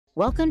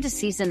Welcome to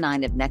Season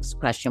 9 of Next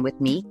Question with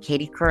me,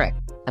 Katie Couric.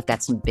 I've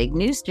got some big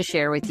news to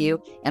share with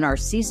you in our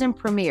season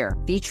premiere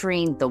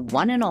featuring the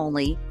one and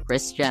only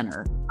Kris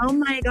Jenner. Oh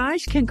my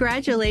gosh,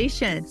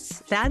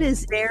 congratulations. That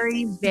is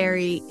very,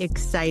 very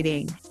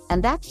exciting.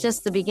 And that's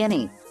just the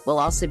beginning. We'll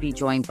also be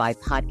joined by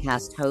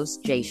podcast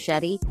host Jay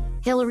Shetty,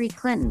 Hillary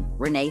Clinton,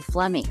 Renee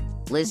Fleming,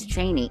 Liz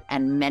Cheney,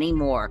 and many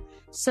more.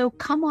 So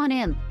come on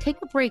in, take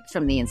a break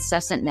from the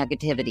incessant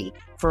negativity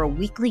for a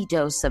weekly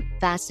dose of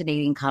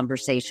fascinating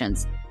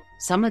conversations.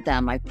 Some of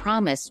them, I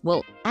promise,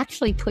 will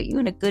actually put you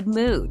in a good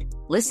mood.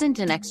 Listen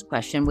to Next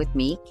Question with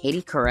me,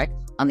 Katie Couric,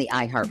 on the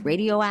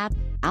iHeartRadio app,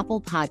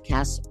 Apple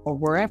Podcasts, or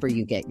wherever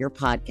you get your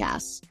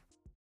podcasts.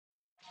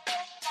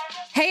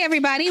 Hey,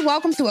 everybody.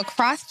 Welcome to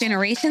Across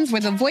Generations,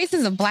 where the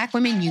voices of Black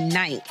women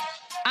unite.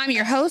 I'm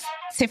your host,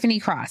 Tiffany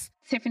Cross.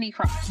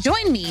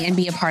 Join me and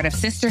be a part of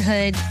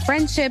sisterhood,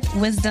 friendship,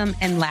 wisdom,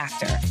 and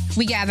laughter.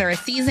 We gather a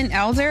seasoned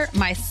elder,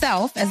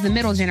 myself as the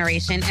middle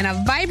generation, and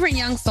a vibrant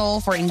young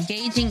soul for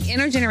engaging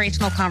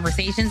intergenerational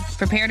conversations.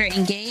 Prepare to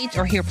engage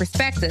or hear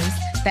perspectives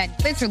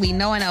that literally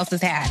no one else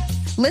has had.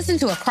 Listen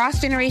to Across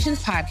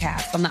Generations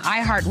podcast on the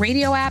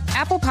iHeartRadio app,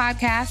 Apple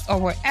Podcasts,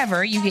 or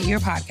wherever you get your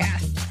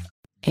podcasts.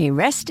 A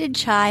rested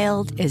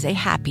child is a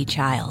happy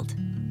child.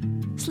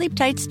 Sleep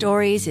Tight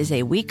Stories is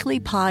a weekly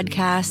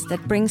podcast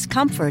that brings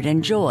comfort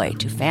and joy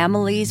to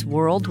families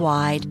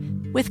worldwide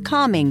with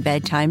calming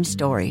bedtime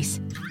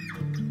stories.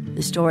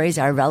 The stories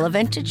are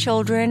relevant to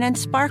children and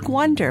spark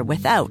wonder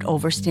without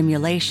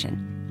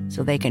overstimulation,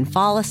 so they can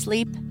fall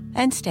asleep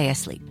and stay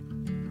asleep.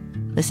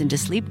 Listen to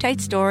Sleep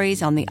Tight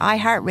Stories on the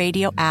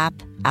iHeartRadio app,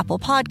 Apple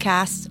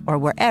Podcasts, or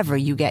wherever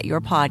you get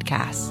your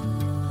podcasts.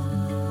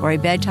 For a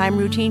bedtime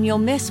routine you'll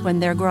miss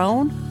when they're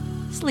grown,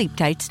 Sleep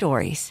Tight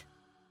Stories.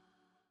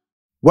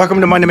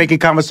 Welcome to Money Making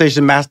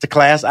Conversation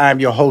Masterclass. I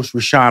am your host,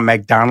 Rushion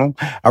McDonald.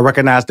 I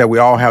recognize that we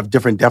all have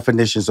different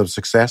definitions of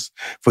success.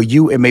 For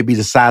you, it may be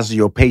the size of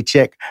your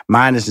paycheck.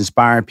 Mine is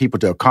inspiring people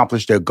to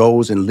accomplish their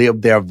goals and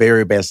live their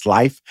very best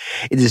life.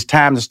 It is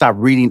time to stop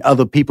reading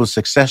other people's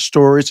success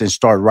stories and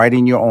start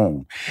writing your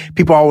own.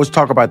 People always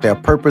talk about their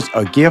purpose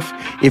or gift.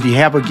 If you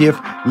have a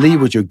gift, lead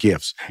with your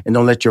gifts and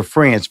don't let your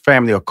friends,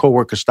 family, or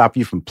coworkers stop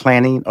you from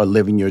planning or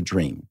living your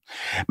dream.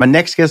 My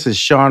next guest is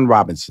Shawn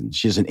Robinson.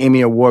 She's an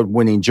Emmy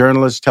Award-winning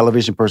journalist,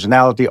 television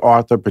personality,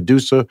 author,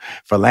 producer,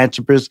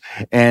 philanthropist,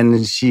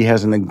 and she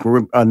has an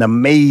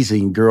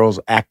amazing girls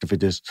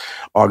activist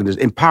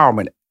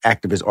empowerment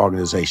activist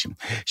organization.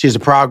 She is a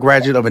proud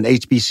graduate of an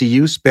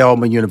HBCU,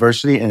 Spelman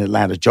University in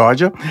Atlanta,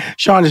 Georgia.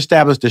 Shawn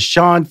established the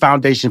Shawn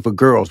Foundation for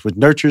Girls, which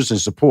nurtures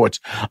and supports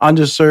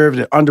underserved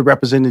and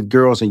underrepresented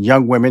girls and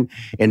young women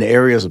in the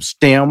areas of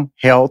STEM,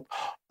 health,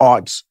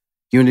 arts,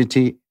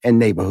 unity, and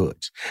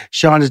neighborhoods.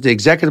 Shawn is the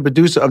executive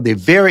producer of the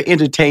very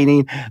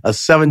entertaining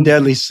Seven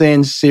Deadly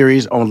Sins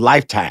series on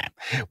Lifetime.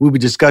 We'll be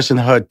discussing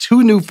her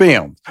two new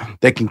films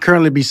that can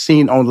currently be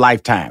seen on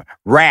Lifetime: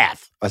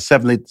 Wrath, a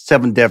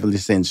seven deadly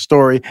sins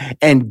story,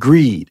 and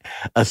Greed,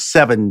 a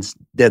seven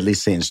deadly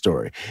sins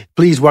story.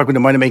 Please welcome to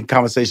Money Making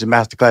Conversation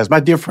Masterclass, my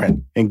dear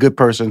friend and good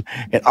person,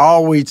 and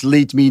always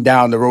leads me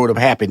down the road of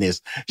happiness,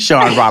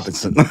 Shawn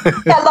Robinson.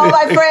 Hello,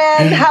 my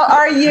friend. How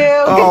are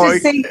you? Good to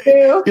see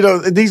you. You know,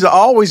 these are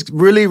always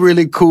really,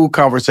 really cool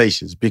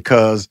conversations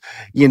because,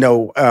 you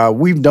know,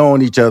 we've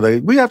known each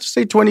other, we have to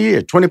say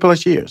 20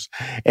 plus years.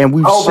 And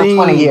we've seen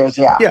 20 years,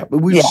 yeah. Yeah, but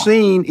we've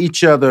seen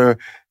each other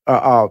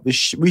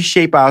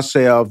reshape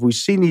ourselves. We've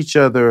seen each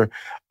other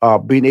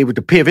being able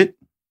to pivot,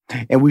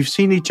 and we've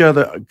seen each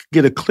other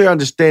get a clear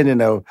understanding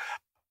of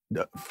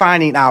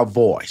finding our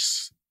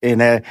voice.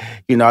 And,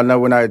 you know, I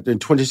know in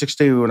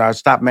 2016, when I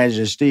stopped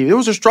managing Steve, it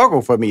was a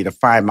struggle for me to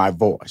find my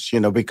voice, you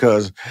know,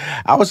 because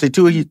I would say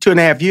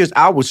 2.5 years,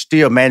 I was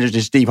still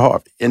managing Steve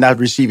Harvey and not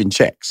receiving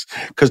checks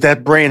because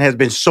that brand has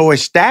been so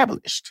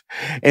established.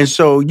 And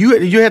so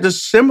you had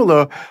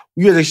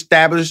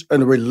established a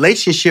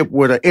relationship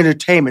with an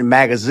entertainment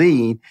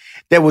magazine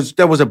that was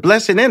a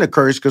blessing and a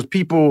curse because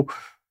people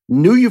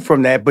knew you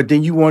from that, but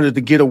then you wanted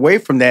to get away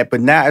from that. But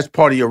now it's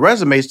part of your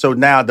resume. So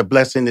now the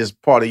blessing is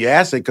part of your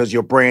asset because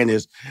your brand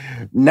is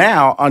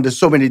now under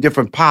so many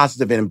different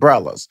positive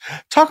umbrellas.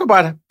 Talk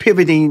about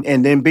pivoting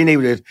and then being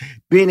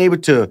able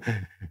to,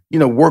 you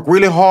know, work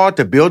really hard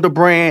to build a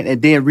brand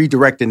and then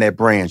redirecting that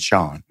brand,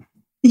 Shawn.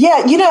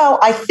 Yeah, you know,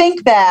 I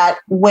think that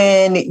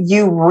when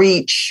you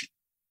reach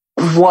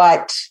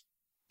what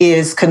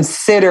is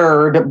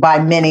considered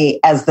by many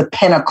as the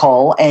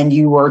pinnacle and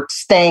you were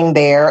staying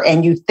there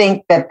and you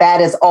think that that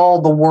is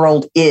all the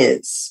world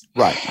is.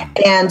 Right.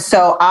 And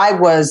so I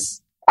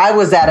was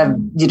at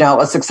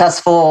a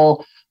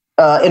successful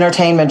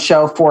entertainment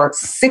show for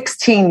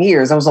 16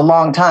 years. It was a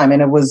long time.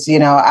 And it was, you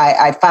know,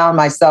 I found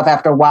myself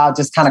after a while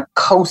just kind of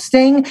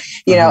coasting.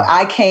 You know,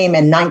 I came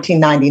in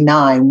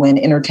 1999 when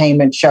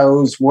entertainment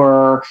shows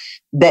were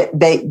that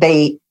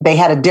they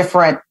had a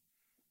different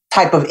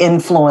type of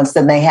influence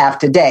than they have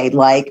today.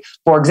 Like,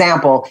 for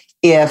example,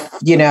 if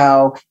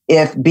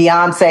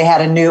Beyonce had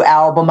a new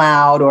album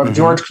out or if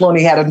George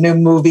Clooney had a new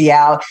movie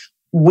out,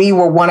 we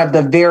were one of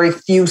the very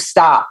few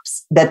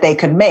stops that they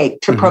could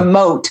make to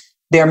promote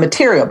their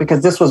material,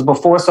 because this was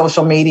before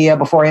social media,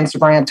 before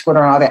Instagram, Twitter,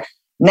 and all that.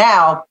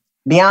 Now,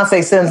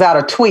 Beyonce sends out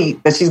a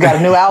tweet that she's got a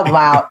new album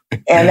out,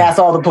 and that's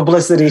all the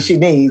publicity she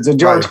needs. Or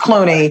George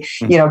Clooney,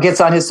 gets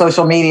on his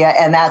social media,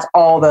 and that's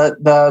all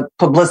the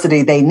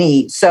publicity they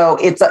need. So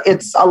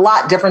it's a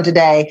lot different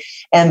today,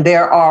 and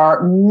there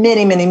are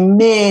many, many,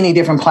 many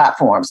different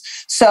platforms.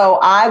 So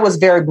I was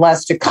very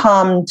blessed to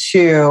come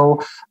to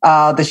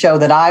the show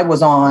that I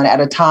was on at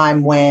a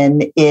time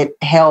when it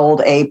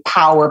held a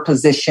power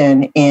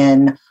position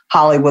in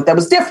Hollywood that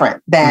was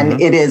different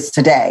than it is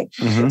today.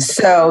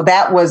 So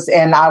that was,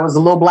 and I was a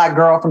little Black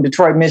girl from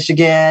Detroit,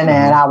 Michigan,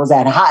 and I was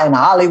in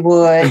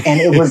Hollywood, and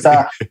it was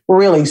a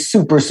really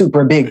super,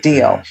 super big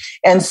deal.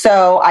 And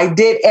so I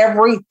did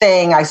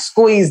everything, I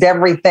squeezed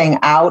everything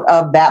out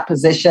of that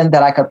position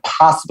that I could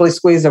possibly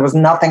squeeze. There was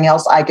nothing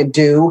else I could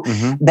do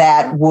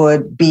that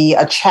would be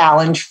a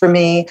challenge for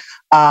me.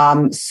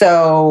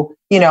 So,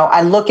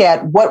 I look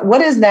at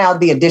what is now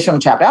the additional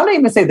chapter. I don't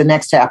even say the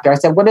next chapter. I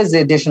said, what is the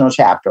additional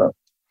chapter?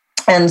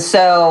 And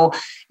so,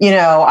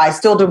 I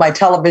still do my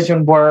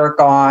television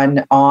work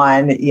on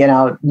 90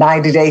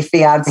 Day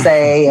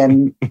Fiancé,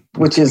 and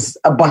which is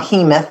a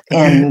behemoth.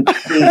 And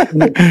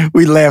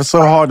we laughed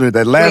so hard at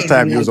that last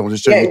time you was on the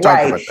show. You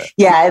talked about that.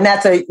 Yeah, and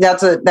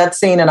that's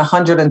seen in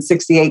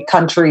 168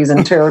 countries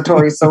and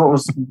territories. So it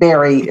was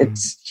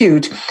it's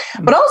huge.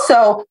 But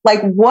also,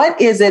 what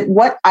is it?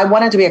 What I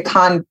wanted to be a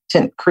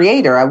content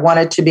creator. I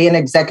wanted to be an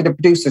executive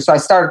producer. So I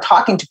started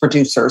talking to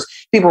producers.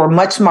 People were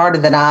much smarter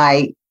than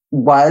I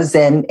was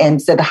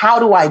and said, how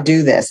do I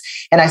do this?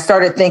 And I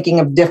started thinking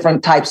of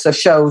different types of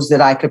shows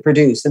that I could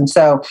produce. And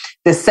so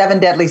the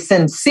 7 Deadly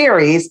Sins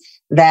series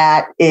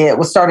that it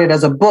was started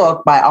as a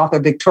book by author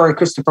Victoria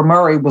Christopher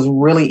Murray was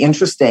really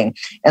interesting.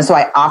 And so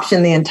I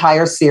optioned the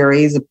entire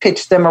series,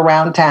 pitched them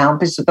around town,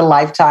 pitched it to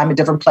Lifetime at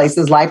different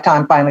places.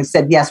 Lifetime finally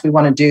said, yes, we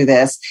want to do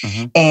this.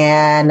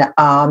 And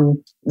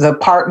the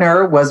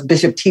partner was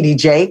Bishop T.D.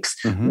 Jakes,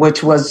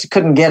 which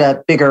couldn't get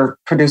a bigger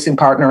producing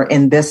partner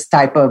in this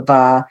type of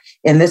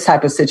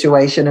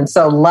situation. And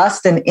so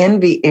Lust and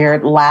Envy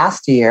aired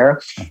last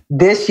year.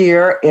 This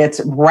year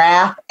it's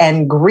Wrath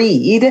and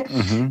Greed.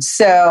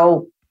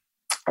 So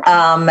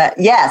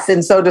yes.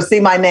 And so to see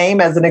my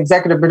name as an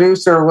executive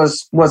producer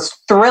was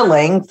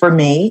thrilling for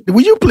me.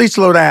 Will you please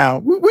slow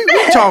down? We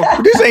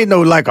talk. This ain't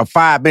no like a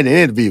 5-minute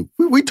interview.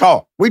 We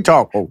talk. We're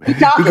talking.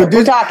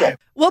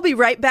 We'll be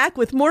right back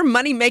with more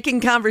Money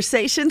Making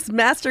Conversations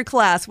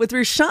Masterclass with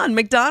Rushion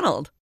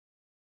McDonald.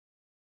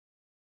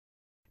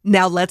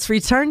 Now let's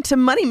return to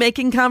Money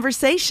Making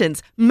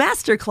Conversations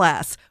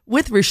Masterclass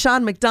with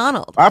Rushion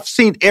McDonald. I've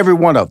seen every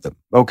one of them.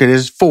 Okay,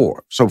 there's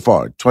 4 so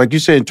far. Like you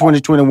said, in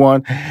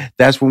 2021,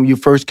 that's when you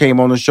first came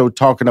on the show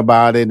talking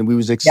about it, and we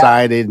was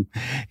excited.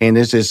 And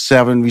this is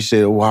 7. We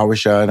said, oh, wow,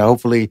 Rushion.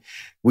 Hopefully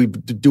we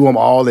do them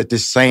all at the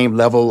same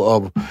level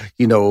of,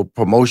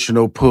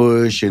 promotional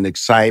push and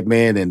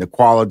excitement and the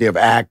quality of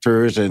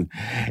actors. And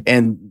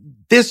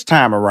this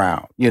time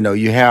around,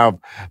 you have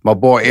my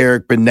boy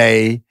Eric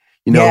Benet.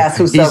 Yes,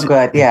 who's so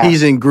good. Yeah,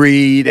 he's in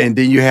Greed, and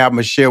then you have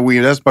Michelle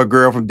Williams. That's my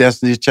girl from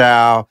Destiny's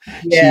Child.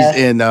 Yes.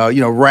 She's in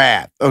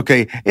Wrath.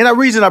 Okay, and the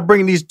reason I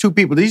bring these 2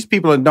 people, these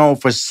people are known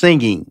for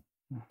singing,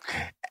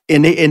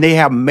 and they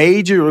have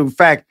major. In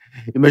fact,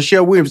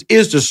 Michelle Williams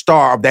is the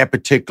star of that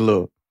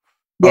particular.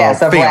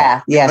 Of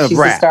Wrath. Yes, she's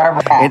the star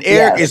of Wrath. And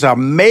Eric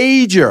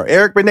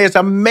Eric Benet is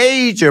a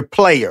major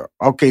player.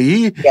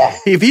 Okay,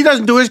 if he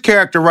doesn't do his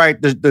character right,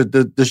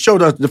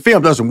 the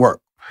film doesn't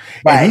work.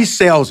 Right. And he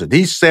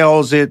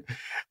sells it.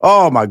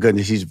 Oh, my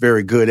goodness. He's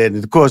very good at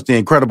it. Of course, the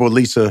incredible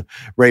Lisa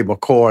Ray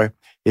McCoy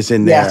is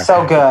in there. Yeah,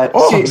 so good.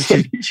 Oh,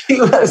 she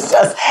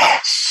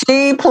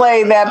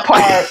played that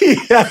part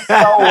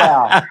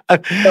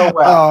so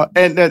well.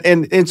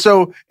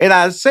 And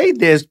I say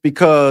this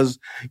because,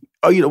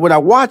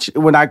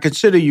 when I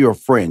consider you a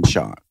friend,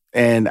 Sean,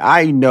 and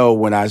I know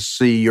when I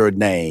see your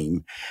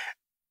name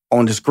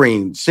on the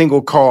screen,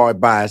 single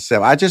card by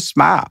itself, I just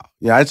smile.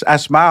 I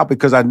smile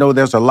because I know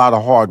there's a lot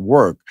of hard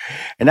work.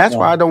 And that's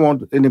why I don't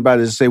want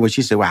anybody to say, when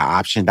she said, well,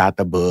 I optioned out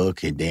the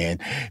book, and then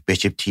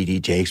Bishop T.D.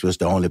 Jakes was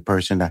the only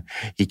person that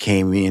he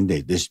came in,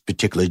 this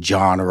particular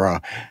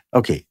genre.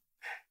 Okay,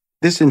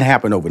 this didn't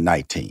happen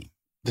overnight, team.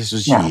 This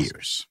was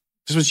years.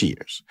 This was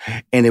years.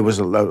 And it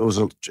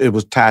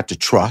was tied to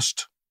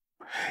trust.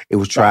 It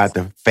was tied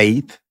to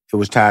faith. It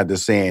was tied to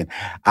saying,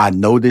 I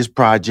know this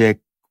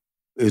project.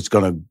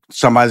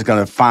 Somebody's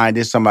gonna find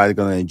it, somebody's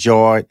gonna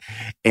enjoy it,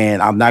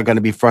 and I'm not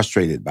gonna be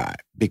frustrated by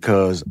it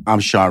because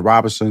I'm Sean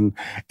Robinson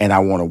and I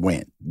want to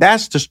win.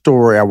 That's the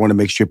story I want to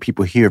make sure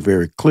people hear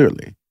very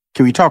clearly.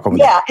 Can we talk about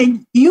that? Yeah,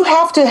 and you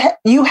have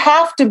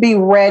to be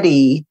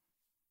ready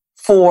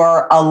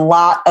for a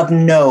lot of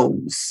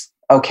no's,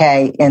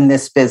 okay, in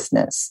this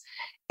business.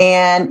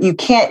 And you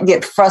can't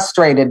get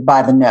frustrated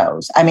by the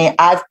no's. I mean,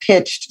 I've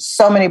pitched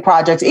so many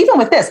projects, even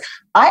with this.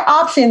 I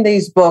optioned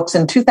these books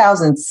in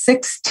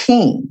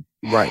 2016.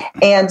 Right.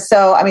 And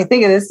so, I mean,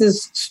 think of this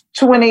is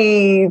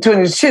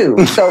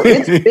 2022. So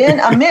it's been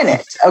a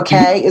minute,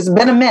 okay? It's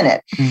been a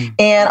minute.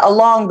 And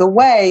along the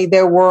way,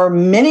 there were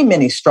many,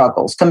 many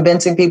struggles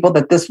convincing people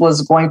that this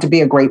was going to be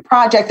a great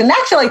project. And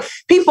actually,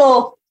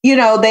 people,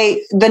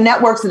 the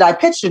networks that I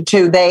pitched it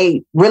to,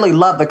 they really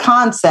love the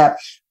concept.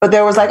 But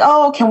there was like,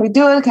 oh, can we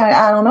do it?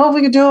 I don't know if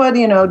we could do it.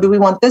 Do we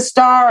want this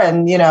star?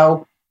 And,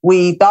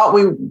 we thought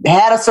we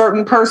had a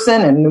certain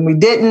person and we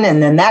didn't.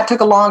 And then that took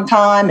a long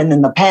time. And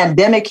then the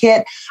pandemic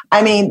hit.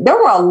 I mean, there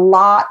were a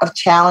lot of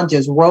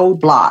challenges,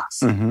 roadblocks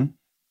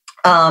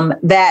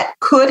that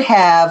could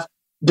have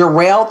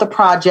derailed the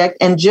project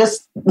and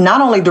just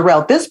not only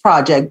derailed this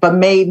project, but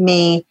made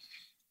me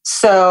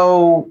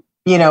so,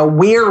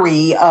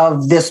 weary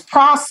of this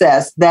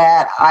process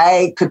that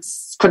I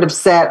could have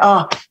said,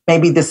 oh,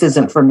 maybe this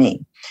isn't for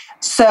me.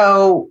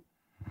 So,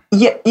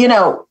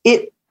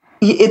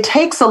 it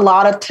takes a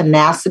lot of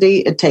tenacity.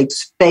 It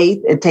takes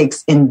faith. It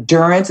takes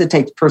endurance. It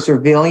takes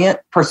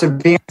perseverance.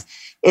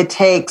 It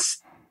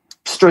takes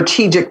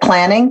strategic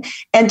planning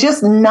and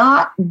just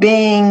not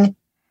being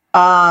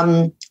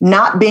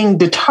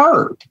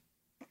deterred.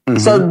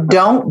 So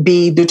don't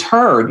be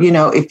deterred.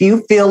 If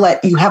you feel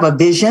that you have a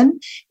vision,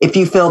 if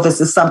you feel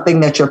this is something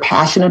that you're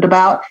passionate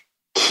about,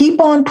 keep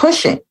on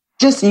pushing.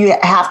 You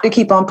have to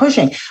keep on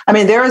pushing. I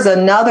mean, there was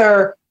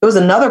another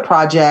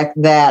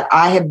project that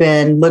I have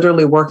been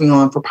literally working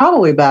on for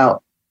probably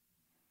about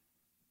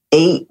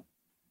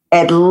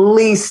at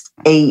least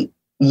 8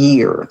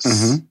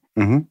 years.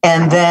 And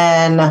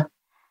then,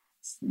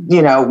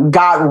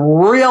 got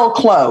real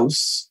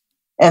close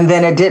and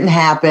then it didn't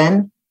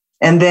happen.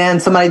 And then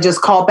somebody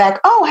just called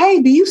back, oh,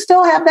 hey, do you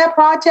still have that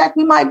project?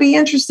 We might be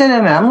interested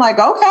in it. I'm like,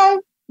 okay.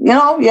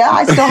 Yeah,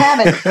 I still have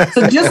it.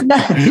 So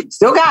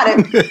still got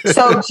it.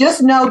 So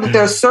just know that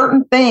there's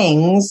certain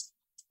things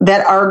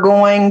that are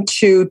going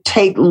to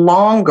take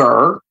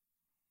longer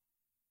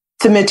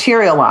to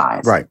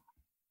materialize. Right.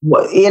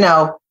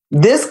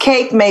 This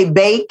cake may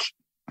bake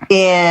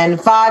in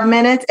 5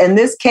 minutes and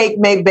this cake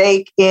may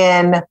bake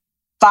in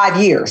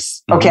 5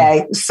 years.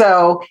 Okay.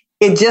 So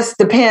it just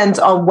depends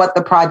on what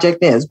the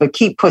project is, but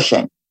keep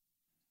pushing.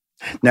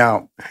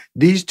 Now,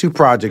 these two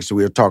projects that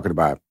we are talking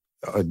about,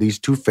 these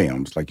two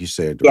films, like you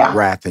said,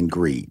 Wrath and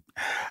Greed.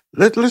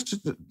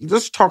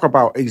 Let's talk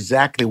about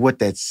exactly what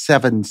that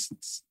 7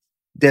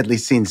 Deadly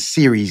Sins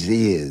series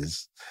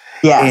is.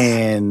 Yes.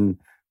 And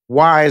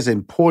why it's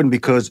important,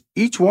 because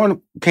each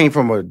one came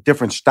from a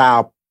different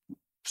style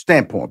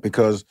standpoint,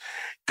 because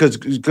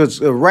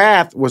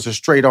Wrath was a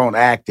straight on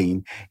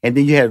acting, and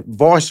then you had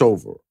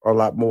voiceover a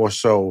lot more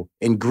so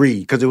in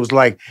Greed, because it was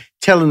like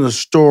telling a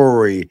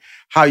story,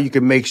 how you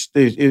can make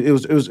it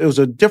was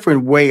a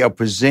different way of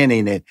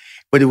presenting it,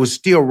 but it was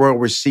still well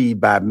received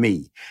by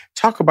me.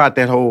 Talk about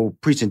that whole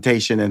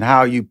presentation and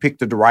how you picked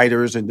the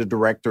writers and the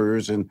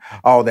directors and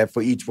all that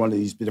for each one of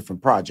these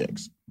different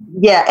projects.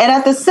 Yeah, and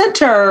at the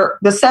center,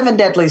 the 7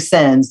 Deadly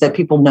Sins that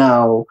people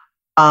know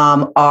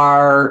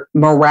are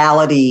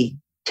morality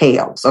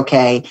tales,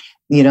 okay?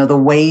 The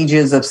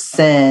wages of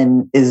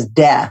sin is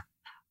death,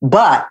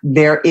 but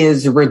there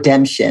is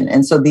redemption.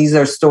 And so these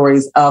are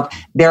stories of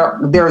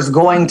there's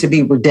going to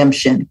be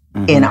redemption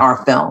in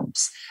our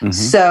films.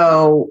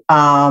 So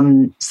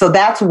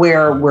that's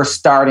where we're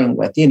starting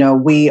with.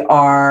 We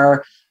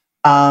are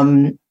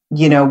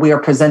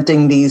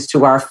presenting these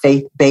to our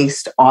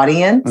faith-based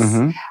audience.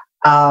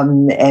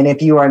 And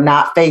if you are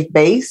not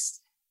faith-based,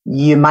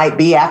 you might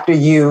be after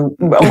you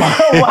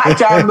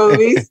watch our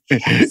movies.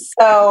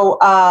 So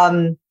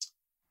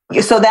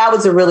that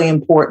was a really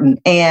important.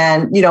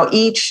 And,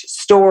 each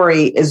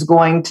story is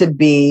going to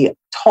be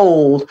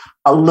told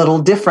a little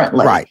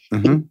differently. Right.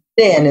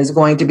 Sin is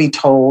going to be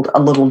told a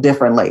little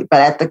differently.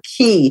 But at the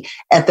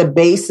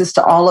basis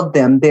to all of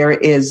them, there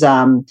is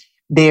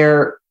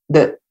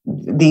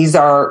these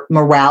are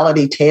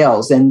morality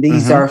tales and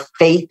these are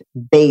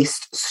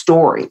faith-based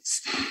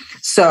stories.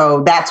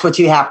 So that's what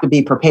you have to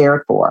be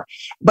prepared for.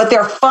 But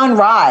they're fun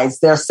rides.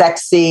 They're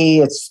sexy.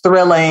 It's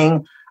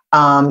thrilling.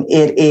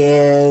 It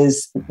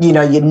is,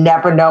 you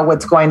never know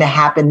what's going to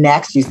happen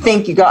next. You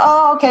think you go,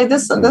 oh, okay,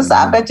 this,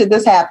 I bet you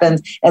this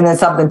happens. And then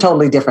something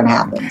totally different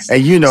happens.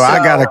 And,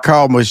 I got to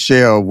call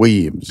Michelle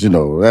Williams,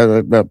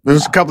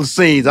 there's a couple of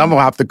scenes I'm going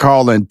to have to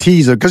call and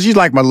tease her because she's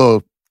like my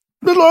little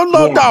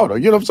daughter,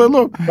 you know what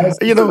I'm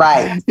saying?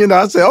 Right.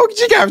 I said, oh,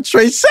 she got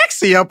straight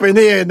sexy up in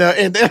here.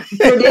 She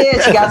sure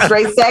did. She got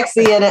straight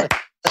sexy in it.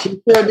 She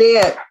sure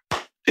did.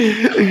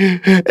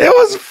 It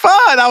was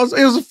fun.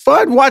 It was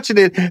fun watching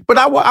it. But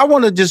I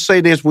want to just say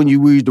this: when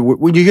you hear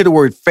the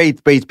word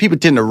faith-based, people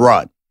tend to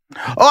run.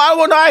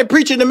 Oh, I ain't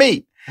preaching to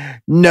me.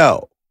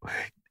 No.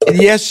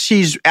 Yes,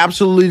 she's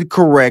absolutely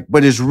correct,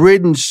 but it's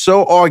written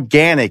so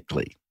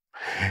organically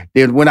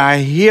that when I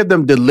hear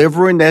them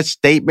delivering that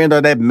statement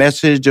or that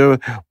message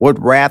of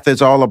what Wrath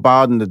is all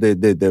about and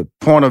the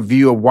point of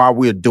view of why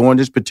we're doing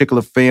this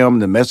particular film,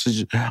 the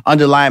message,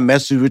 underlying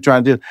message we're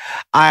trying to do,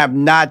 I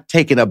am not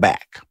taken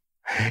aback.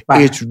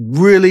 Right. It's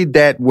really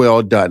that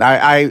well done.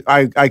 I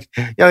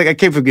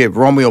can't forget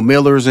Romeo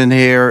Miller's in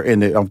here,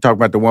 and I'm talking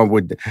about the one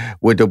with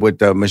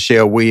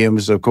Michelle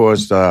Williams, of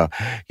course.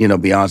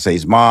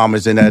 Beyonce's mom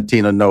is in that.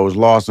 Tina Knowles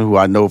Lawson, who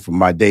I know from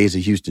my days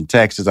in Houston,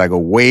 Texas. I go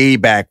way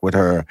back with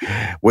her,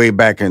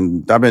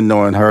 and I've been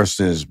knowing her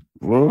since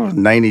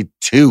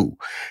 92,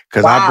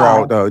 because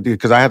Wow.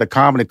 I had a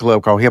comedy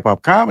club called Hip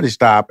Hop Comedy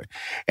Stop,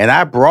 and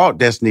I brought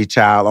Destiny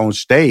Child on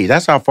stage.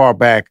 That's how far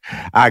back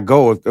I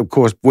go. Of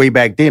course, way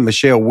back then,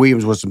 Michelle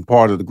Williams wasn't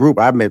part of the group.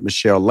 I met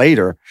Michelle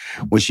later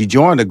when she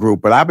joined the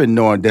group, but I've been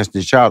knowing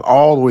Destiny Child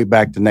all the way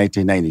back to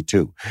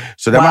 1992.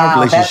 So that my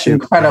relationship, that's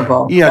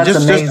incredible. Yeah, that's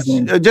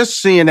amazing.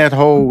 just seeing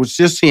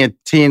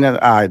Tina,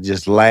 I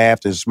just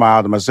laughed and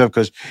smiled to myself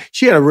because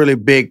she had a really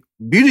big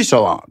beauty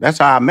salon. That's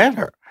how I met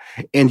her.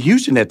 In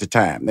Houston at the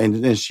time.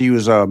 And she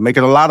was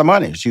making a lot of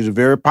money. She was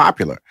very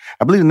popular.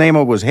 I believe the name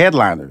of it was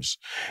Headliners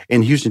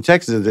in Houston,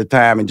 Texas at the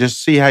time. And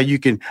just see how you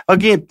can,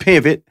 again,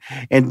 pivot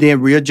and then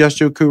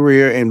readjust your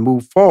career and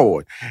move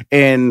forward.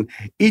 And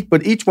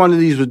each one of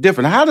these was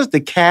different. How does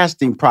the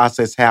casting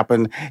process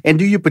happen? And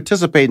do you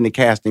participate in the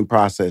casting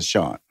process,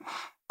 Sean?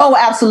 Oh,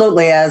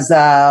 absolutely. As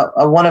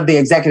one of the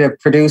executive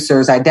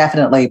producers, I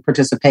definitely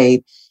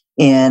participate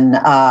in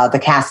the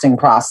casting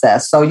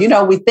process. So,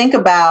 we think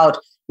about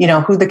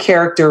who the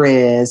character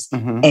is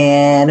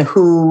and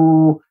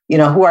who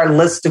our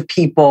list of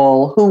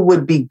people who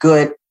would be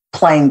good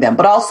playing them.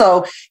 But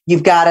also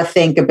you've got to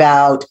think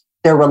about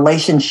their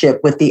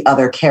relationship with the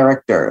other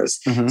characters.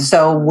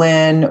 So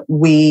when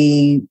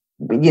we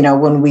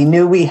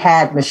knew we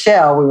had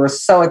Michelle, we were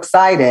so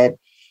excited.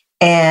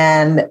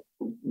 And,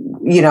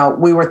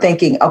 we were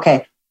thinking,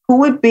 okay, who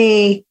would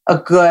be a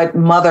good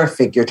mother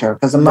figure to her?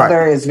 Because a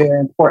mother is very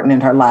important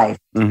in her life.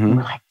 And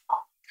we're like, oh,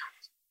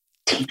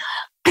 Tina.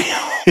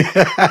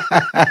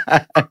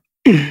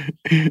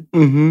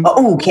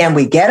 Oh, can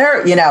we get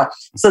her?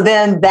 So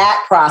then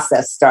that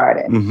process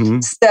started.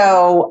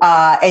 So,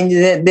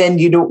 and then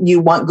you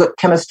want good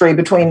chemistry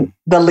between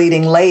the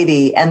leading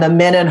lady and the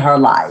men in her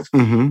life.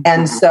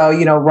 And so,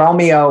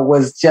 Romeo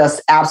was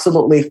just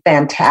absolutely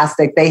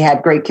fantastic. They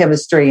had great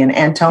chemistry, and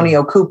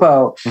Antonio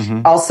Cupo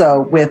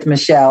also with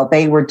Michelle.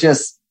 They were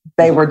just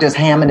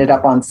hamming it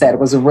up on set. It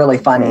was really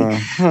funny.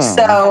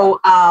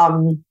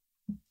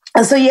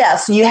 So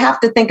yes, you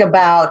have to think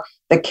about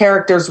the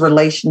character's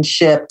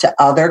relationship to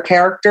other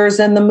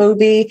characters in the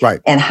movie,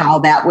 and how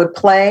that would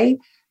play.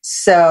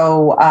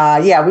 So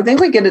we think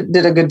we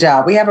did a good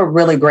job. We have a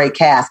really great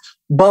cast,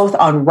 both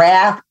on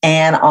Wrath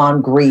and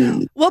on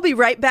Greed. We'll be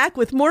right back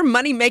with more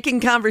Money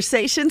Making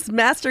Conversations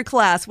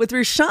Masterclass with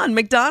Rushion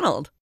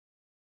McDonald.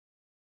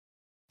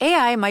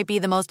 AI might be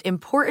the most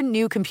important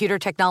new computer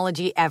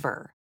technology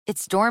ever.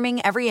 It's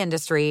storming every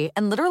industry,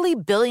 and literally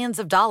billions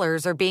of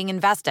dollars are being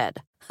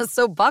invested.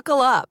 So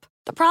buckle up.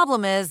 The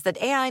problem is that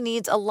AI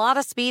needs a lot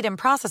of speed and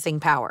processing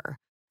power.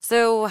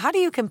 So how do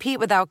you compete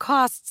without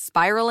costs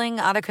spiraling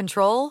out of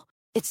control?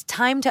 It's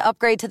time to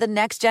upgrade to the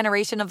next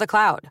generation of the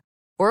cloud.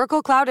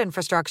 Oracle Cloud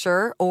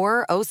Infrastructure,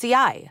 or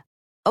OCI.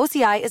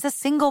 OCI is a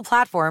single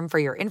platform for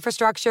your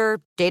infrastructure,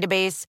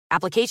 database,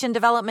 application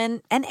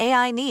development, and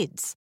AI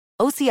needs.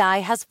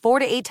 OCI has 4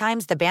 to 8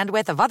 times the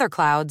bandwidth of other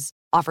clouds,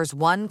 offers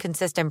one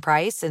consistent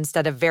price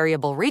instead of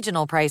variable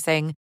regional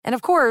pricing, and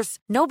of course,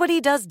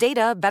 nobody does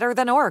data better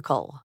than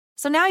Oracle.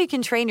 So now you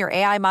can train your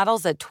AI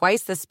models at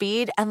twice the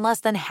speed and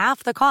less than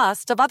half the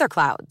cost of other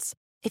clouds.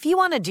 If you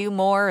want to do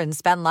more and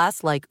spend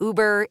less like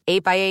Uber,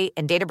 8x8,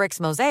 and Databricks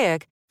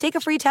Mosaic, take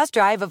a free test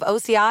drive of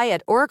OCI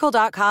at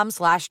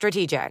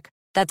oracle.com/strategic.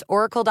 That's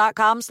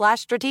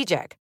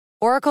oracle.com/strategic.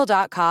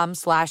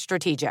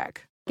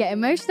 Oracle.com/strategic. Get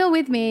emotional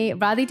with me,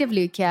 Radhi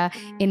Devlukia,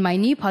 in my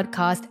new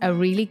podcast, A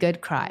Really Good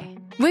Cry.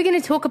 We're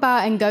going to talk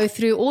about and go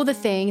through all the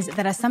things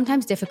that are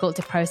sometimes difficult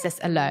to process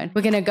alone.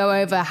 We're going to go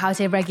over how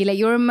to regulate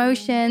your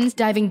emotions,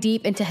 diving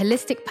deep into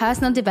holistic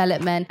personal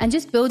development, and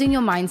just building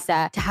your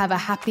mindset to have a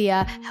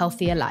happier,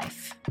 healthier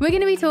life. We're going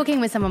to be talking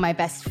with some of my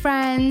best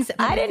friends.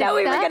 I didn't know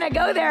we were going to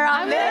go there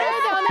on this.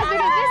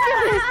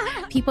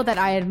 People that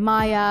I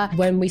admire.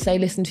 When we say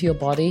listen to your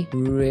body,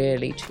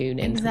 really tune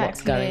into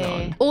what's going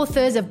on.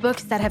 Authors of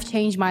books that have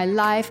changed my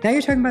life. Now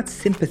you're talking about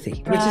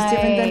sympathy, which is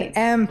different than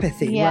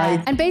empathy,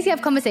 right? And basically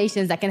have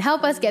conversations that can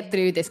help us get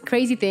through this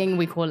crazy thing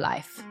we call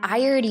life.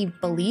 I already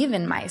believe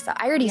in myself.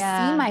 I already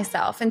see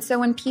myself. And so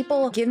when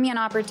people give me an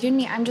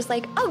opportunity, I'm just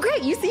like, oh,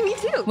 great, you see me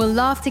too. We'll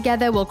laugh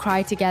together, we'll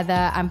cry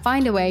together, and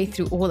find a way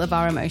through all of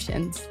our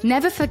emotions.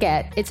 Never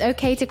forget, it's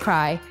okay to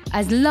cry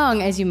as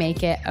long as you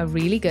make it a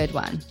really good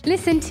one.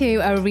 Listen to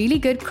A Really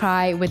Good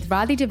Cry with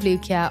Radhi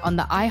Devlukia on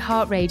the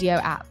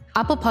iHeartRadio app,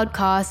 Apple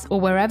Podcasts,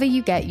 or wherever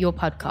you get your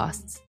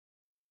podcasts.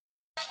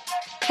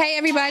 Hey,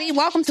 everybody.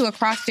 Welcome to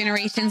Across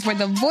Generations, where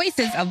the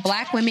voices of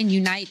Black women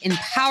unite in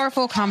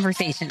powerful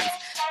conversations.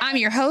 I'm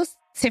your host,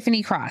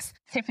 Tiffany Cross.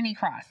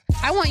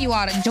 I want you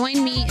all to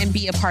join me and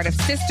be a part of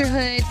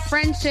sisterhood,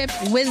 friendship,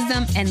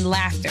 wisdom, and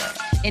laughter.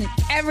 In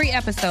every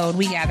episode,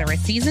 we gather a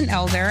seasoned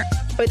elder.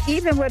 But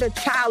even with a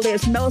child,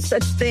 there's no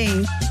such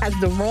thing as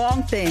the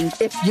wrong thing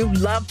if you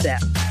love them.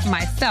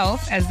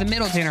 Myself as the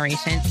middle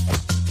generation,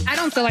 I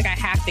don't feel like I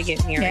have to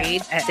get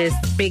married at this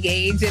big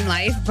age in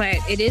life, but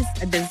it is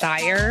a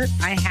desire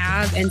I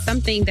have and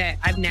something that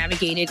I've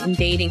navigated in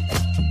dating.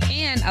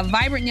 And a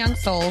vibrant young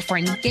soul for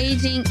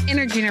engaging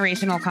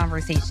intergenerational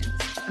conversations.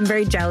 I'm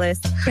very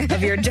jealous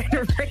of your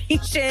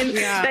generation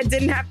that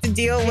didn't have to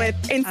deal with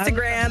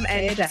Instagram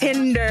and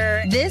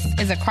Tinder. This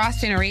is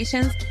Across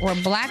Generations, where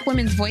Black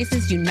women's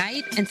voices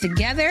unite, and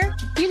together,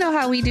 you know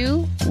how we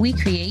do, we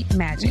create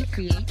magic.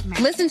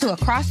 Listen to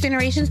Across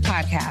Generations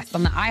podcast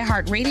on the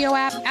iHeartRadio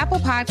app, Apple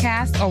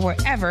Podcasts, or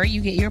wherever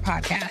you get your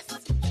podcasts.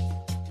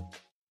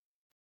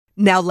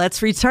 Now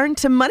let's return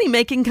to Money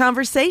Making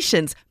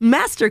Conversations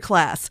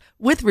Masterclass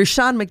with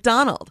Rushion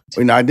McDonald.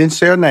 I didn't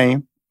say her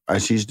name.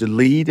 She's the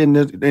lead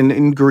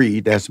in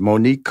Greed. That's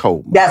Monique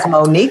Coleman. That's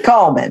Monique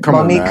Coleman.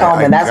 Monique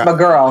Coleman. That's my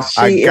girl.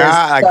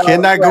 I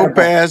cannot go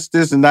past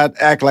this and not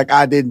act like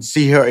I didn't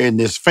see her in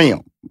this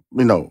film.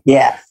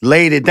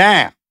 Laid it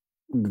down.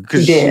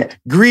 Because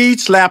Greed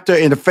slapped her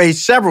in the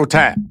face several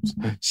times.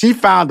 She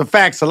found the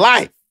facts of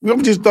life.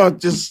 I'm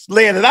just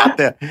laying it out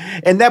there.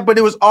 But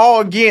it was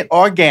all, again,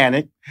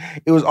 organic.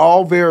 It was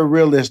all very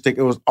realistic.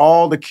 It was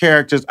all the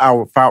characters I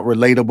found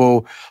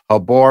relatable. Her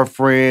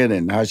boyfriend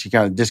and how she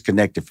kind of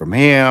disconnected from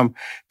him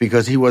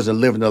because he wasn't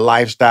living the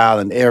lifestyle.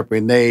 And Eric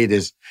Benet,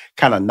 this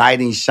kind of knight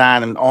in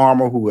shining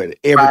armor who had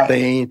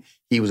everything. Right.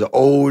 He was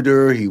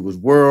older. He was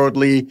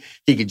worldly.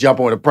 He could jump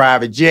on a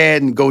private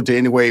jet and go to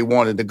anywhere he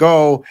wanted to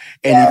go.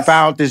 And he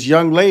found this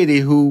young lady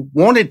who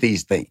wanted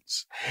these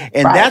things.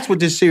 And that's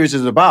what this series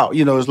is about.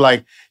 It's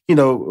like,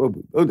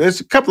 there's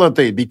a couple of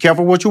things. Be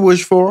careful what you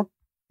wish for.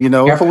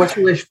 Careful what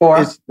you wish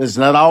for. It's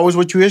not always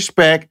what you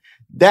expect.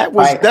 That's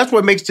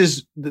what makes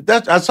this.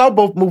 I saw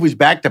both movies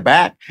back to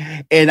back,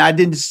 and I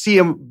didn't see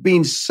them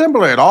being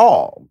similar at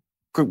all.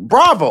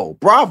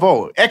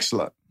 Bravo,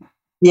 excellent.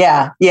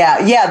 Yeah.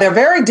 They're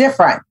very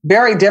different.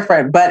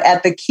 But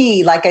at the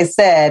key, like I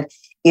said,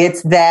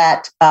 it's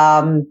that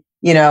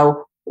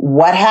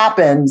what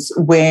happens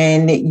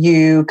when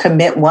you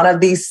commit one of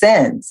these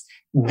sins.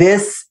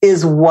 This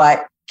is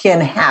what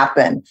can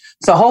happen.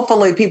 So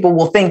hopefully, people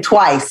will think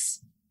twice.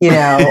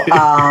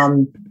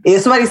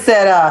 Somebody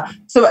said,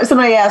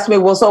 somebody asked me,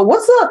 well, so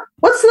what's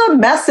the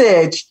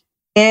message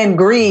in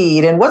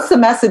Greed and what's the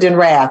message in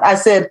Wrath? I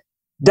said,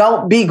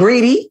 don't be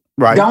greedy.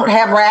 Right. Don't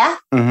have wrath.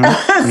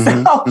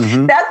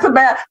 Mm-hmm.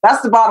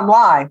 That's the bottom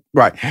line.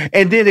 Right.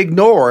 And then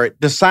ignore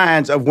the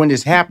signs of when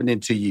it's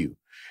happening to you.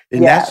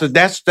 And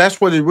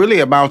that's what it really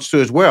amounts to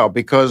as well,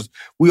 because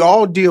we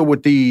all deal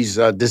with these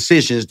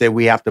decisions that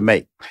we have to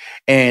make.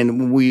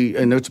 And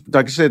it's,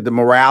 like I said, the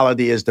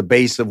morality is the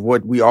base of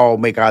what we all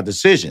make our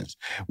decisions.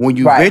 When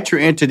you venture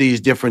into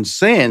these different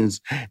sins,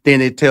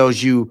 then it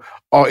tells you,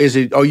 are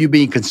you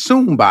being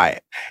consumed by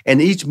it?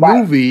 And each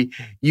movie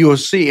you'll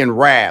see in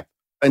Wrath,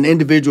 an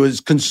individual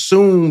is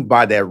consumed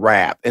by that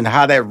wrath and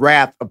how that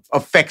wrath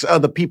affects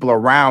other people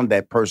around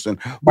that person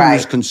who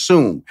is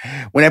consumed.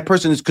 When that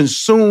person is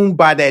consumed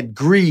by that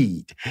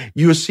greed,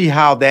 you'll see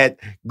how that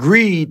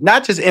greed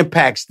not just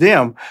impacts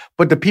them,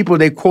 but the people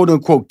they quote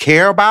unquote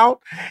care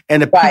about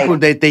and the people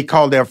that they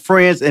call their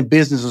friends and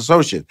business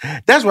associates.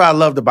 That's what I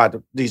loved about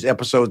these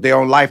episodes. They're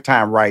on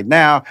Lifetime right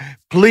now.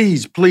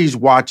 Please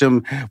watch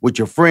them with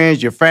your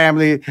friends, your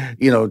family. Take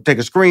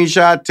a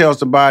screenshot, tell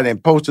somebody,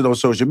 and post it on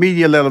social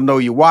media. Let them know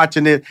you're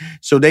watching it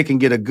so they can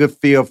get a good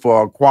feel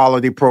for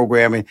quality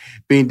programming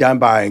being done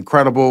by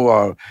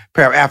incredible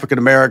pair of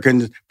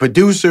African-American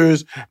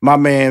producers, my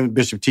man,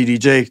 Bishop T.D.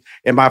 Jakes,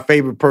 and my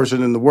favorite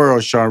person in the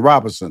world, Sean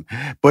Robinson.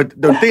 But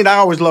the thing I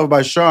always love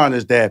about Sean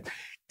is that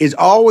it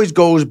always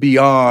goes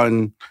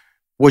beyond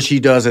what she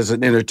does as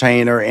an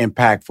entertainer,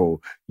 impactful.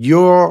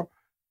 Your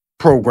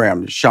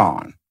program,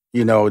 Sean,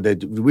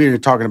 that we've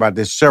been talking about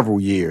this several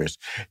years.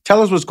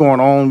 Tell us what's going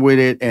on with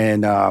it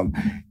and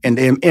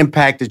the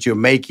impact that you're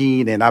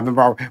making. And I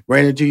remember I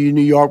ran into you in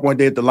New York one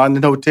day at the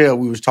London Hotel.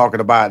 We was talking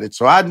about it.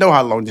 So I know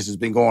how long this has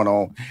been going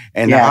on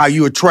and how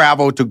you would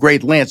travel to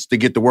great lengths to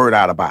get the word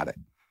out about it.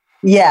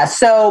 Yeah.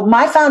 So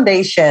my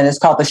foundation is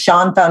called the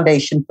Sean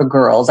Foundation for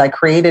Girls. I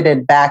created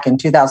it back in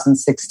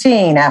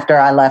 2016 after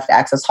I left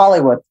Access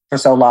Hollywood for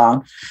so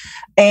long.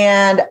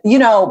 And,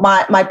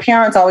 my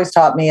parents always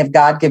taught me if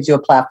God gives you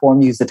a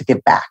platform, use it to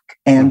give back.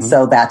 And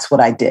so that's what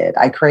I did.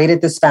 I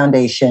created this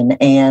foundation.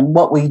 And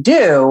what we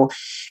do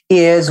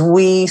is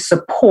we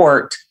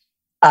support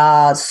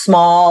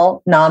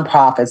small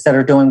nonprofits that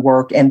are doing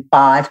work in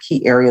 5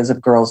 key areas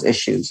of girls'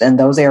 issues. And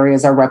those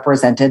areas are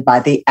represented by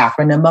the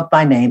acronym of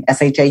my name,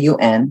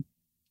 SHAUN.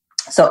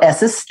 So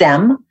S is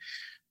STEM,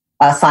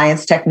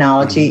 science,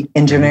 technology,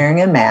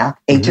 engineering, and math.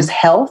 H is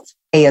health.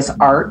 A is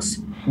arts,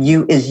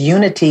 U is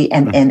unity,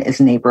 and N is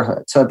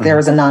neighborhood. So if there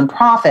is a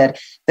nonprofit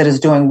that is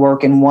doing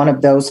work in one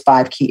of those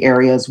 5 key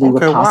areas, we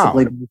would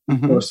possibly be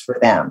first for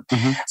them.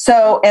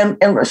 So, and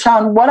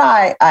Sean, what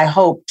I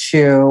hope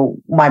to,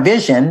 my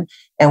vision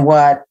and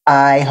what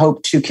I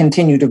hope to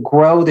continue to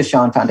grow the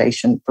Sean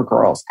Foundation for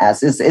Girls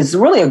as is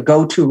really a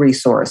go-to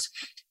resource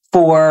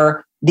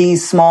for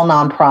these small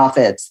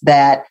nonprofits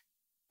that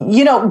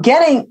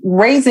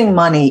raising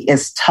money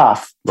is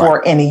tough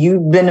for any.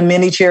 You've been to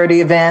many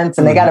charity events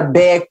and they got to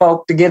beg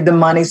folk to give them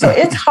money. So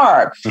it's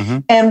hard.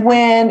 And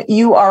when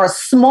you are a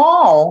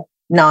small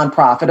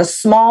nonprofit, a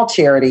small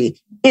charity,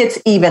 it's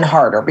even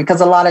harder because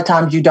a lot of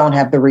times you don't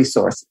have the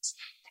resources.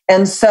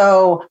 And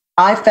so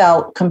I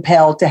felt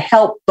compelled to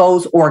help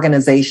those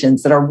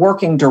organizations that are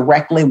working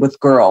directly with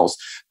girls,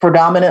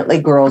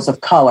 predominantly girls of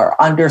color,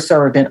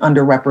 underserved and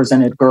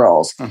underrepresented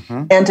girls,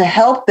 and to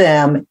help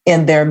them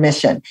in their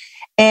mission.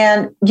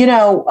 And,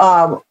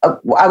 I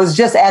was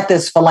just at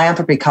this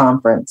philanthropy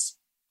conference,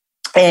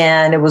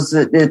 and it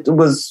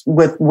was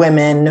with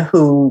women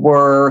who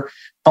were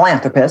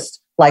philanthropists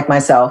like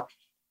myself.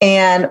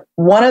 And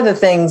one of the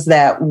things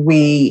that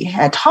we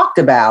had talked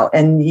about,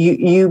 and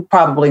you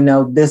probably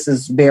know this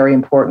is very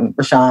important,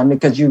 Rashawn,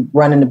 because you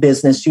run in the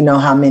business, you know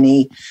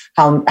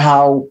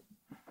how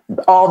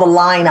all the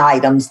line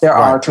items there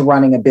are to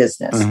running a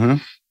business.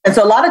 And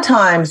so a lot of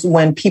times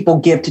when people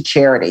give to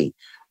charity,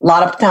 a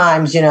lot of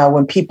times,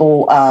 when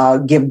people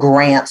give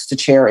grants to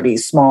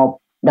charities, small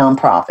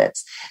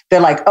nonprofits, they're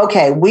like,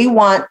 okay, we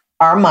want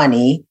our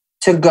money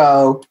to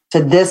go to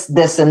this,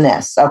 this, and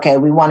this. Okay,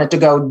 we want it to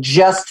go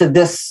just to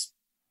this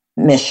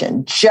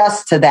mission,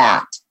 just to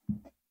that.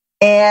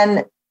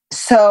 And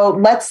so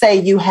let's say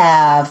you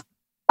have,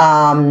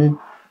 a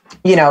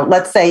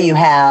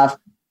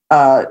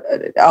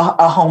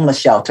homeless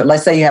shelter.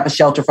 Let's say you have a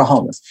shelter for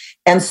homeless.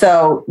 And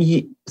so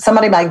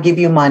somebody might give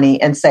you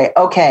money and say,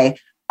 okay,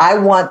 I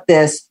want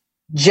this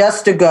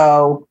just to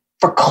go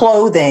for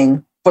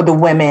clothing for the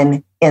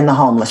women in the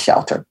homeless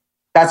shelter.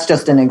 That's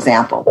just an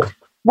example.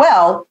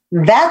 Well,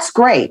 that's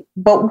great.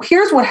 But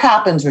here's what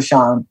happens,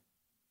 Rashawn,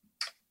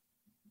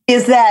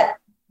 is that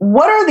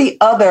what are the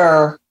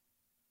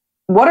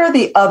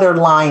other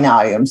line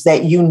items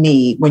that you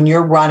need when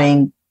you're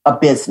running a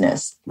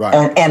business?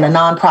 And a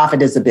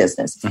nonprofit is a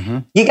business.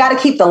 You got to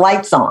keep the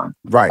lights on.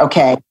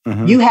 Okay.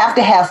 You have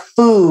to have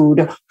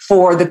food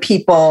for the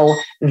people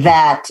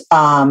that,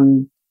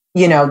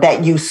 that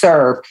you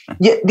serve.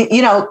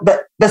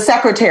 The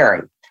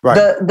secretary,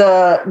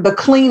 the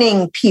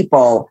cleaning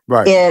people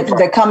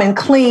that come and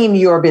clean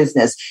your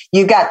business.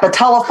 You got the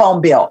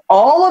telephone bill.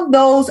 All of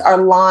those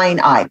are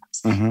line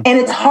items. And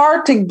it's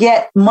hard to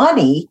get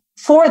money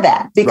for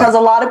that because a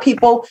lot of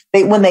people,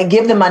 when they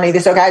give the money, they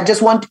say, okay, I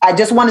just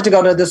wanted to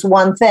go to this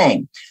one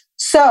thing.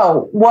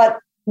 So what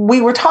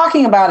we were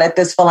talking about at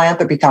this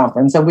philanthropy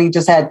conference, and we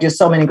just had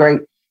so many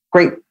great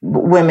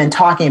women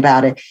talking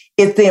about it,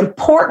 is the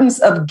importance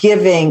of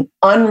giving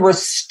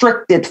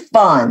unrestricted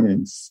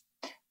funds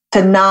to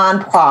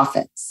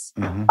nonprofits.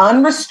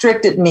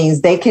 Unrestricted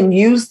means they can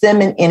use them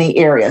in any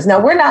areas.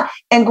 Now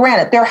and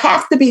granted, there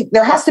has to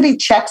be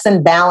checks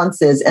and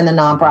balances in the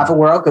nonprofit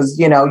world because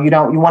you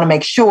want to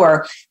make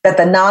sure that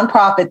the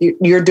nonprofit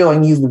you're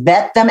doing, you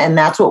vet them, and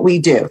that's what we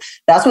do.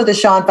 That's what the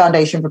Shawn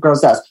Foundation for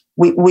Girls does.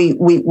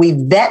 We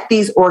vet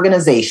these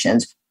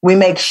organizations. We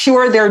make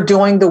sure they're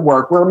doing the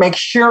work. We are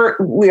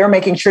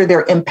making sure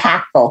they're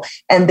impactful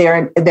and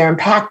they're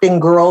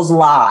impacting girls'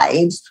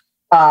 lives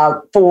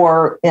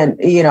for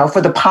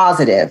the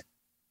positive.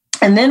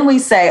 And then we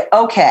say,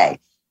 okay,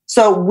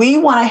 so we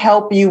want to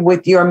help you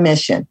with your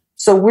mission.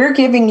 So we're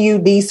giving you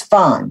these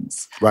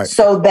funds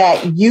so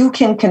that you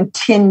can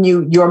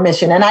continue your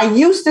mission. And I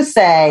used to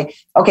say,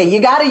 okay,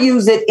 you got to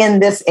use it in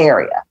this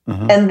area.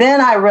 And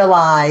then I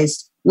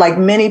realized, like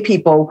many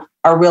people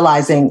are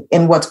realizing,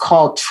 in what's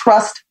called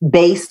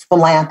trust-based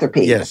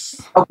philanthropy.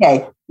 Yes.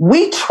 Okay,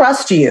 we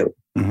trust you.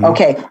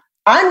 Okay.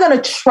 I'm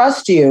going to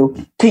trust you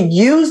to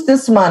use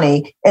this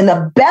money in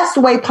the best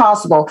way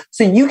possible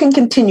so you can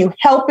continue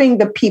helping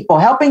the people,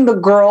 helping the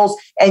girls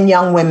and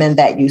young women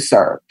that you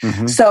serve.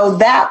 So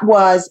that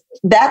was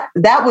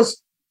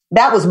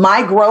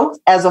my growth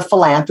as a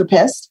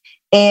philanthropist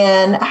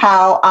and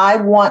how I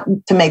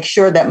want to make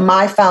sure that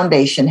my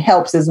foundation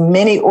helps as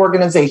many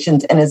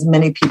organizations and as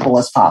many people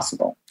as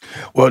possible.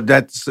 Well,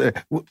 that's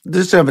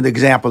this is an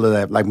example of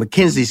that. Like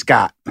Mackenzie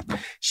Scott,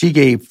 she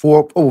gave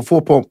over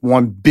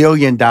 $4.1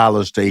 billion to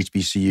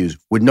HBCUs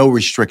with no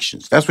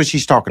restrictions. That's what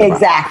she's talking about.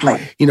 Exactly.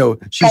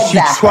 She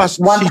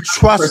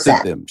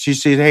trusted them. She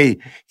said, "Hey,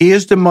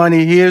 here's the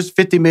money. Here's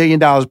 $50 million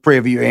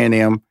Prairie View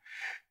A&M.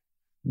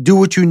 Do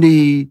what you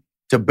need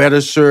to better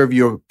serve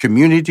your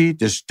community,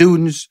 the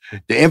students,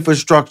 the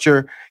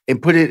infrastructure,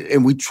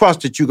 and we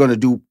trust that you're going to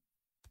do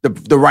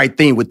the right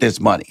thing with this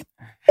money."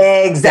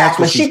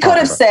 Exactly. She could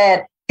have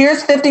said,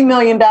 here's $50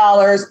 million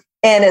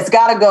and it's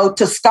got to go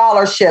to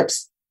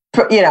scholarships.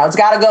 It's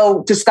got to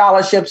go to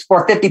scholarships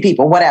for 50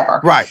 people, whatever.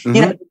 Right.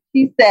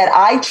 She said,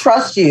 I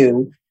trust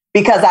you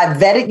because I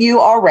vetted you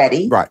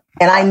already. Right.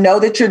 And I know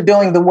that you're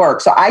doing the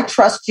work. So I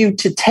trust you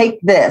to take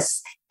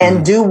this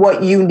and do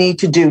what you need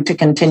to do to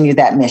continue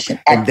that mission.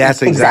 And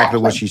that's exactly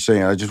what she's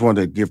saying. I just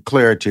wanted to give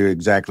clarity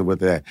exactly with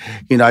that.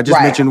 I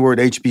just mentioned the word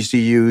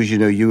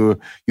HBCUs.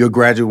 You're a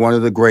graduate, one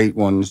of the great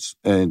ones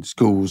in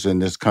schools in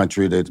this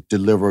country that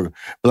deliver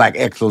Black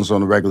excellence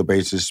on a regular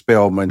basis.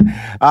 Spelman.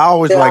 I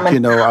always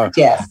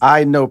yes.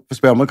 I know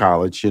Spelman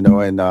College, and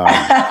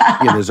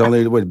there's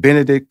only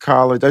Benedict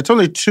College. There's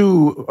only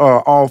 2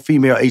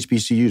 all-female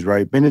HBCUs,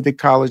 right? Benedict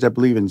College, I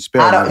believe, in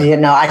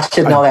Spelman. I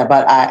should know that,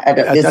 but I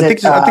think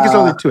it's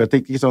only 2. I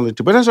think it's only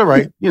 2, but that's all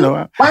right. Wow,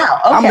 okay.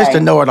 I'm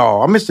Mr.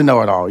 Know-it-all.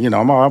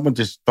 I'm gonna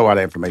just throw out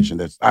information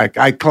that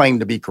I claim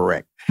to be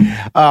correct.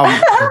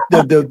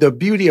 The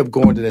beauty of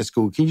going to that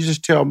school. Can you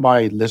just tell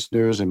my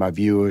listeners and my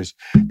viewers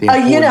the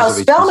importance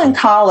of Spelman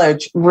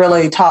College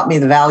really taught me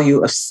the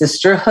value of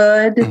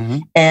sisterhood,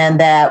 and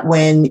that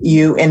when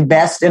you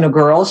invest in a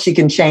girl, she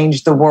can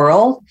change the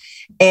world.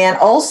 And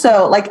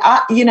also,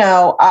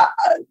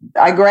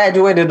 I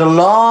graduated a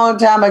long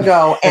time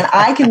ago, and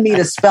I can meet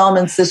a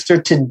Spelman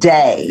sister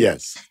today,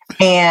 yes,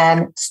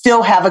 and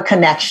still have a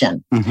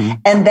connection.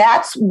 And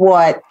that's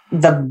what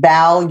the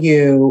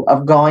value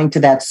of going to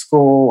that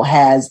school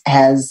has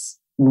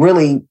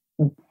really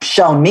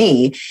shown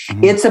me.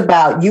 It's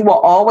about, you will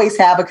always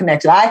have a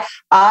connection.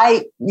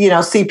 I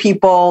see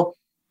people.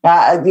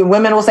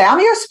 Women will say, I'm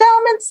your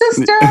Spelman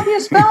sister, I'm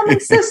your Spelman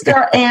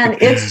sister. And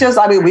it's just,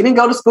 we didn't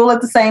go to school at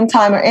the same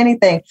time or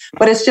anything,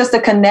 but it's just a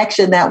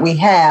connection that we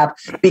have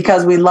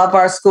because we love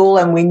our school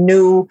and we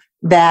knew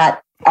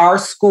that our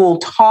school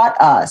taught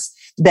us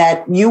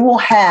that you will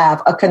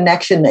have a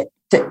connection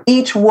to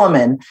each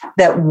woman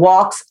that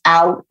walks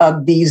out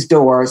of these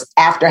doors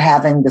after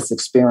having this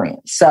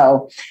experience.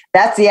 So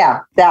that's,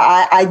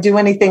 I do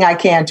anything I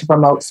can to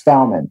promote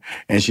Spelman.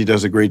 And she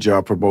does a great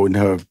job promoting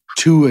her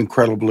 2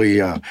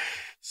 incredibly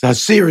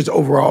series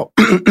overall.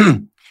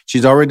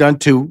 She's already done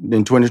 2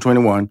 in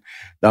 2021.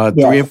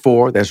 3 and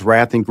 4, that's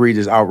Wrath and Greed,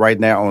 is out right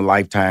now on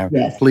Lifetime.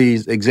 Yes.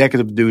 Please,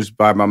 executive produced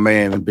by my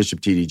man, Bishop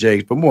T.D.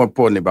 Jakes, but more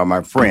importantly by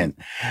my friend,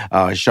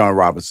 Sean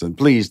Robinson.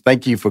 Please,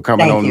 thank you for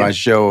coming on my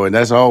show. And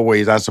as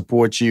always, I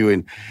support you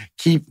and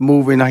keep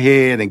moving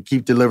ahead and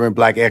keep delivering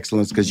Black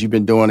excellence because you've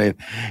been doing it.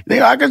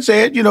 I can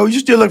say it, you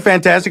still look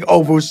fantastic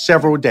over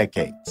several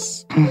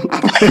decades.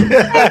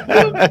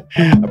 I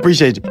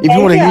appreciate you. If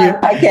you want to hear,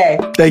 thank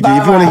you.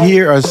 If you want to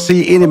hear or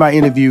see any of my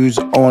interviews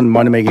on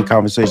Money Making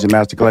Conversation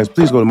Masterclass,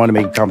 please go to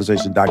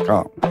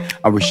moneymakingconversation.com.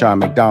 I'm Rushion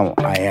McDonald.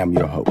 I am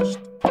your host.